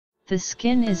The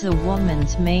skin is a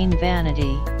woman's main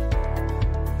vanity.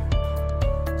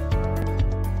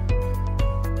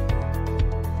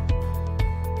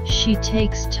 She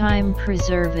takes time to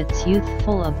preserve its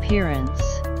youthful appearance.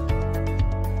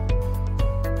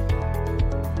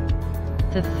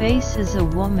 The face is a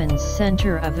woman's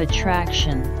center of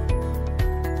attraction.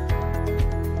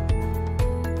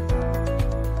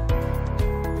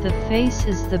 The face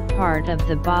is the part of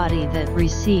the body that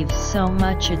receives so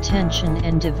much attention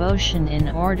and devotion in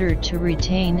order to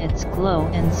retain its glow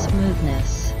and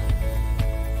smoothness.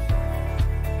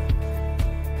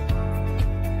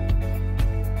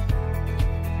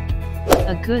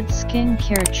 A good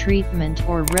skincare treatment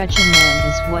or regimen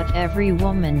is what every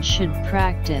woman should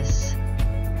practice.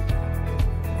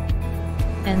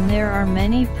 And there are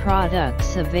many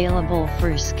products available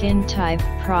for skin type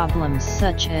problems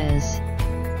such as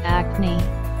acne,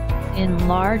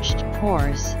 enlarged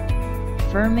pores,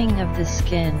 firming of the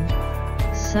skin,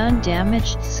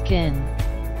 sun-damaged skin,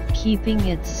 keeping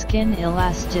its skin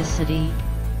elasticity,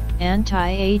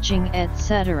 anti-aging,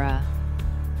 etc.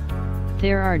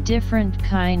 There are different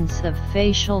kinds of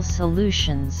facial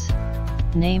solutions,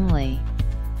 namely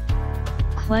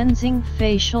cleansing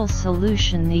facial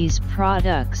solution. These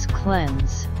products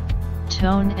cleanse,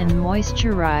 tone and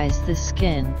moisturize the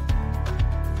skin.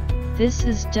 This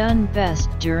is done best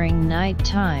during night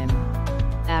time,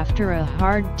 after a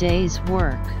hard day's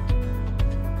work.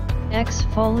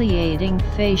 Exfoliating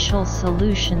facial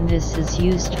solution. This is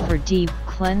used for deep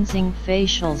cleansing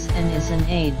facials and is an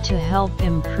aid to help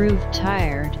improve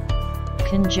tired,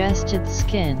 congested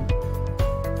skin.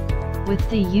 With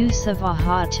the use of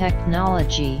AHA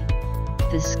technology,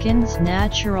 the skin's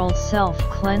natural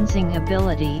self-cleansing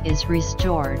ability is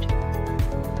restored.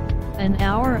 An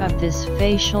hour of this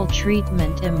facial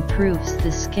treatment improves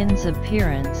the skin's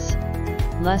appearance,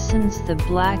 lessens the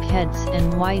blackheads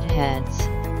and whiteheads,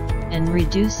 and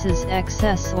reduces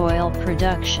excess oil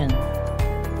production.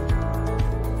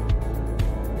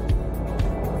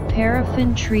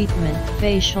 Paraffin treatment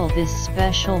facial. This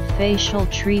special facial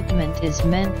treatment is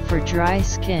meant for dry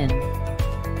skin.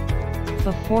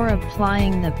 Before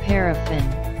applying the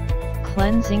paraffin,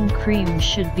 cleansing cream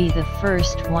should be the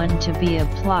first one to be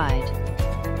applied.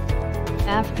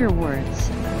 Afterwards,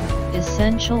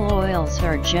 essential oils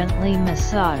are gently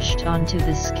massaged onto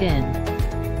the skin.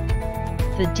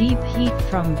 The deep heat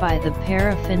from by the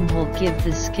paraffin will give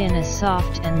the skin a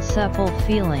soft and supple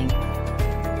feeling.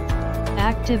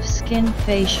 Active skin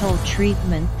facial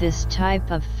treatment. This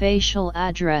type of facial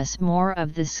address more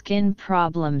of the skin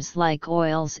problems like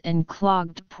oils and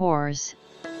clogged pores,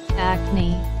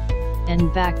 acne,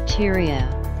 and bacteria.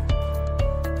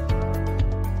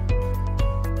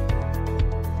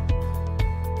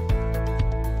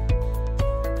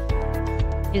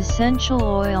 Essential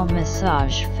oil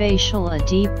massage facial. A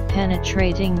deep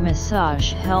penetrating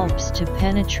massage helps to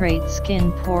penetrate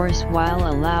skin pores while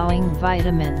allowing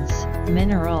vitamins,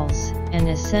 minerals, and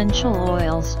essential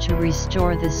oils to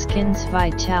restore the skin's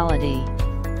vitality.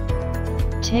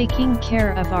 Taking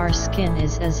care of our skin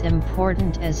is as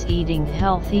important as eating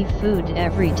healthy food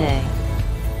every day.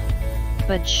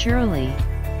 But surely,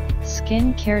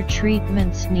 skincare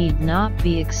treatments need not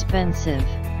be expensive.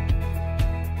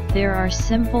 There are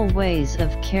simple ways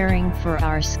of caring for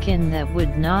our skin that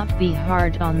would not be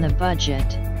hard on the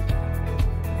budget.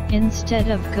 Instead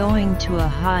of going to a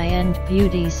high-end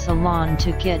beauty salon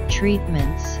to get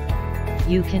treatments,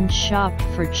 you can shop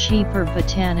for cheaper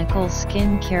botanical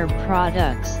skincare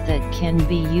products that can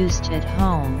be used at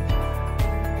home.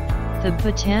 The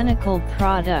botanical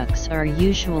products are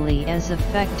usually as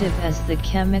effective as the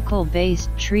chemical-based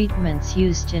treatments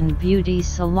used in beauty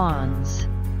salons.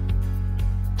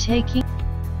 Taking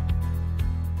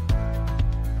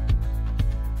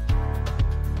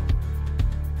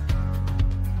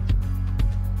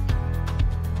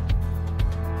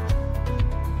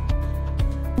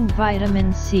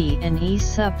vitamin C and E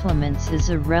supplements is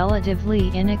a relatively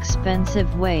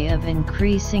inexpensive way of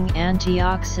increasing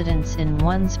antioxidants in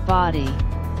one's body.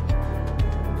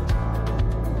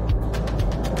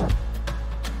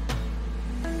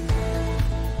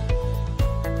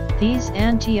 These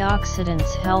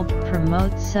antioxidants help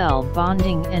promote cell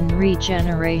bonding and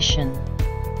regeneration.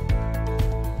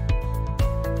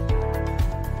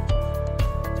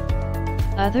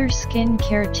 Other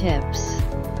skincare tips.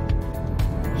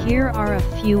 Here are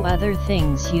a few other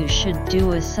things you should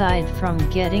do aside from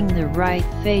getting the right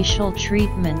facial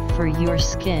treatment for your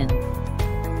skin.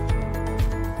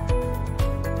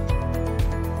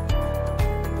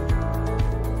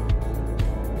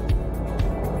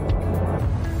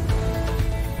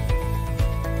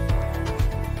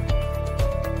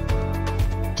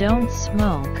 Don't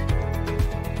smoke.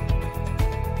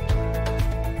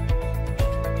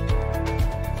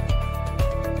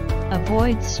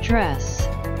 Avoid stress.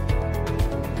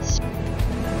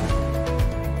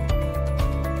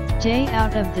 Stay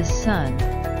out of the sun.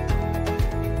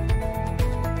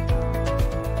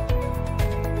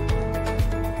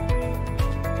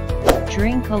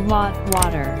 Drink a lot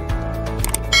water.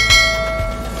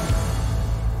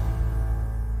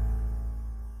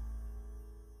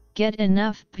 Get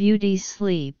enough beauty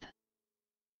sleep.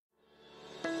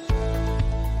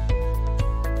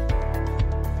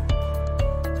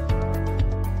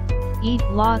 Eat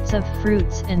lots of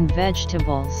fruits and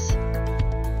vegetables.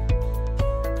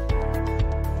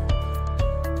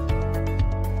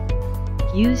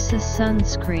 Use a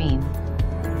sunscreen.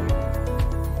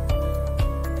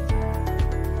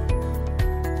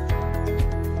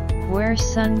 Wear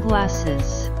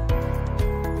sunglasses.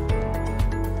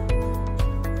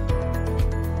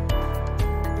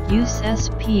 Use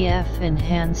SPF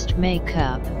enhanced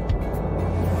makeup.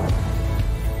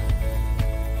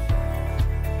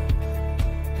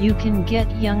 You can get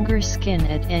younger skin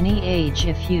at any age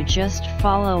if you just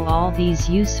follow all these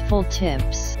useful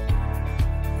tips.